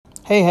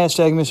Hey,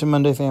 hashtag Mission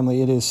Monday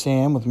family. It is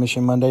Sam with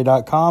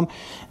MissionMonday.com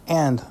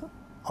and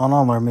on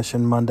all our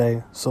Mission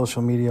Monday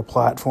social media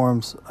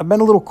platforms. I've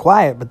been a little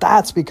quiet, but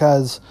that's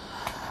because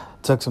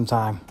it took some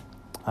time.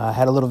 I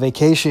had a little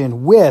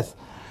vacation with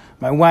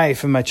my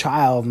wife and my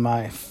child,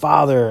 my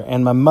father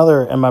and my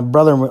mother and my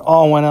brother, and we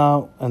all went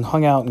out and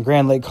hung out in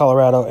Grand Lake,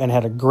 Colorado, and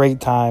had a great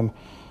time.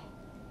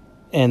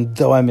 And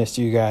though I missed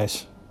you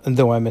guys, and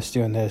though I missed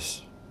doing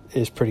this,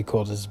 it's pretty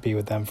cool to just be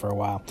with them for a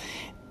while.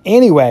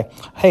 Anyway,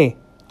 hey,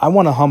 I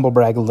want to humble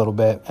brag a little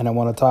bit, and I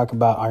want to talk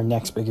about our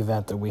next big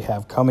event that we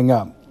have coming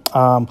up.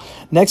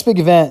 Next big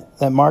event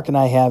that Mark and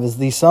I have is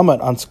the Summit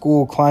on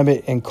School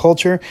Climate and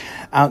Culture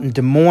out in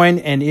Des Moines,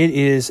 and it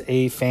is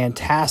a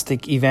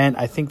fantastic event.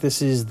 I think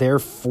this is their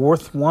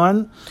fourth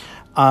one.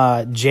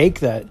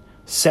 Jake, that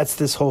sets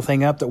this whole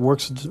thing up, that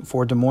works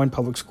for Des Moines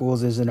Public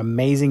Schools, is an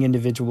amazing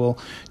individual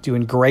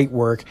doing great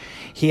work.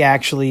 He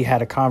actually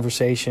had a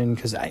conversation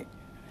because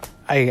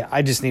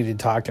I just needed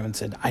to talk to him and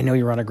said, I know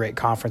you run a great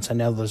conference. I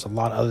know there's a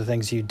lot of other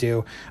things you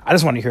do. I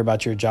just want to hear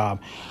about your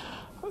job.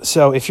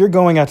 So if you're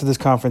going out to this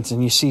conference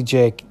and you see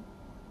Jake,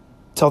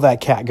 tell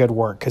that cat good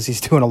work because he's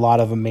doing a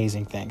lot of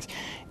amazing things.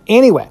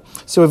 Anyway,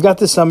 so we've got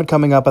this summit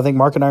coming up. I think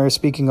Mark and I are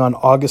speaking on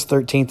August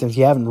 13th. If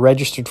you haven't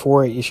registered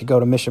for it, you should go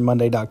to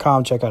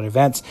missionmonday.com, check out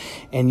events,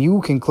 and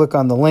you can click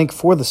on the link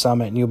for the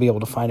summit and you'll be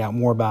able to find out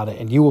more about it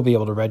and you will be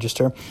able to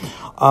register.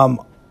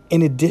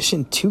 In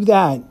addition to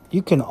that,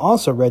 you can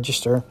also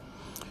register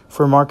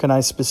for Mark and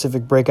I's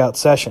specific breakout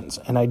sessions.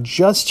 And I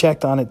just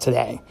checked on it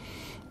today.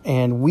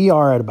 And we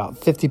are at about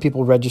 50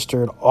 people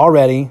registered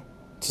already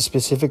to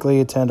specifically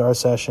attend our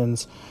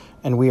sessions.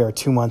 And we are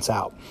 2 months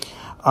out.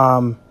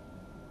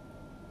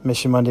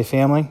 Mission Monday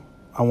family,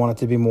 I want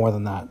it to be more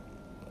than that.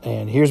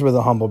 And here's where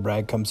the humble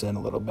brag comes in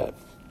a little bit.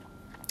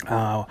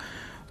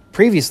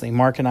 Previously,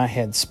 Mark and I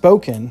had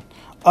spoken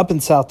up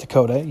in South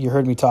Dakota. You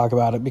heard me talk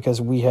about it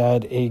because we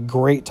had a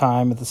great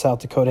time at the South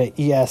Dakota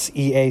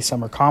ESEA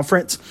Summer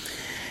Conference.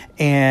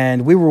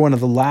 And we were one of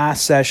the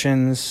last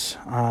sessions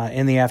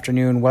in the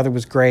afternoon. Weather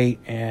was great.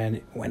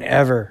 And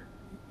whenever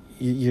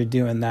you're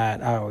doing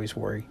that, I always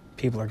worry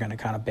people are going to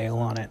kind of bail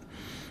on it,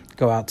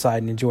 go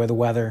outside and enjoy the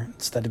weather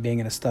instead of being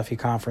in a stuffy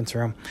conference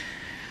room.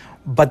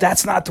 But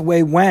that's not the way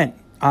it went.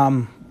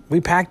 We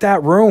packed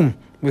that room.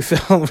 We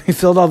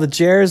filled all the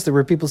chairs. There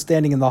were people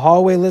standing in the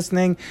hallway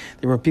listening.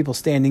 There were people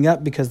standing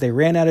up because they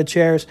ran out of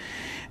chairs.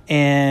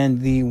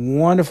 And the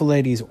wonderful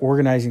ladies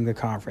organizing the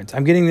conference.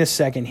 I'm getting this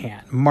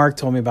secondhand. Mark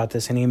told me about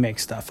this, and he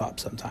makes stuff up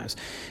sometimes.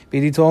 But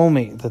he told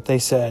me that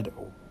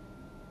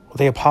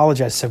they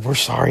apologized, said, we're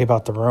sorry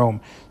about the room.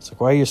 It's like,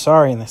 why are you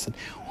sorry? And they said,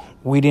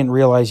 we didn't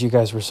realize you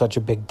guys were such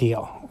a big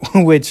deal.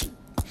 Which,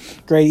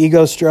 great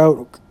ego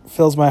stroke,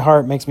 fills my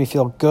heart, makes me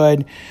feel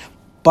good.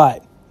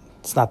 But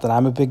it's not that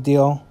I'm a big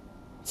deal.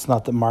 It's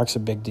not that Mark's a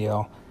big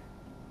deal.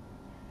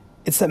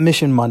 It's that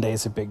Mission Monday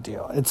is a big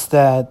deal. It's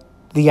that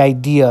the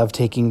idea of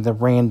taking the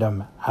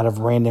random out of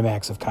random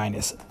acts of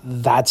kindness,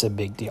 that's a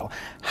big deal.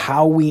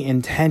 How we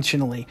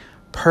intentionally,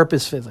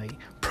 purposefully,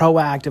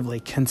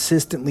 proactively,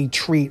 consistently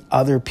treat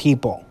other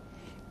people,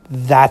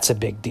 that's a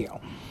big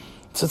deal.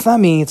 So it's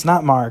not me, it's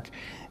not Mark,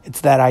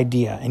 it's that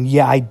idea. And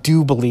yeah, I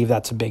do believe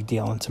that's a big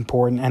deal and it's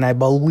important. And I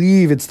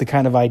believe it's the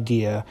kind of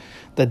idea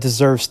that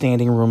deserves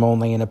standing room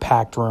only in a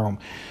packed room.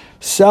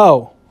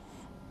 So,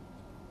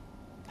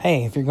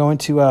 hey, if you're going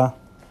to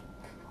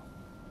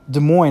Des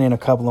Moines in a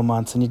couple of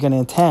months and you're going to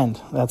attend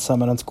that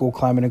Summit on School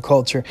Climate and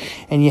Culture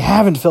and you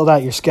haven't filled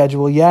out your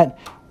schedule yet,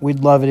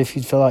 we'd love it if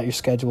you'd fill out your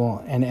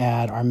schedule and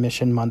add our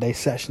Mission Monday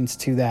sessions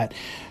to that.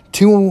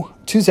 Two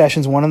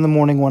sessions, one in the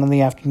morning, one in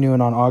the afternoon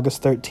on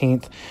August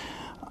 13th.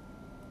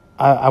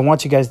 I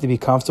want you guys to be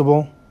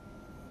comfortable,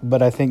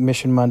 but I think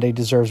Mission Monday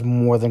deserves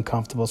more than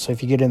comfortable. So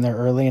if you get in there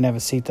early and have a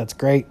seat, that's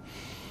great.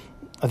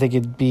 I think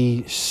it'd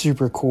be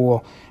super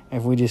cool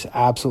if we just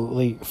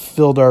absolutely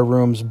filled our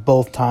rooms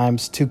both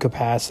times to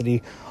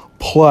capacity.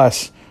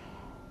 Plus,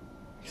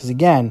 because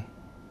again,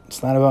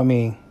 it's not about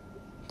me.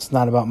 It's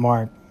not about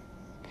Mark.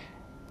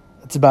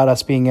 It's about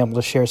us being able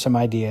to share some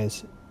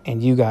ideas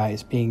and you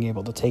guys being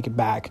able to take it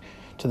back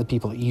to the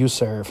people that you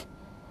serve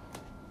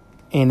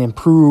and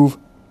improve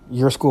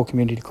your school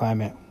community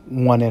climate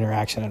one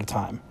interaction at a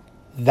time.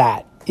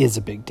 That is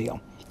a big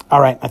deal.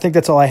 All right, I think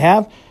that's all I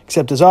have,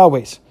 except as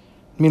always,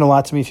 it means a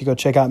lot to me if you go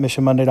check out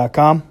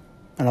missionmonday.com.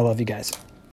 And I love you guys.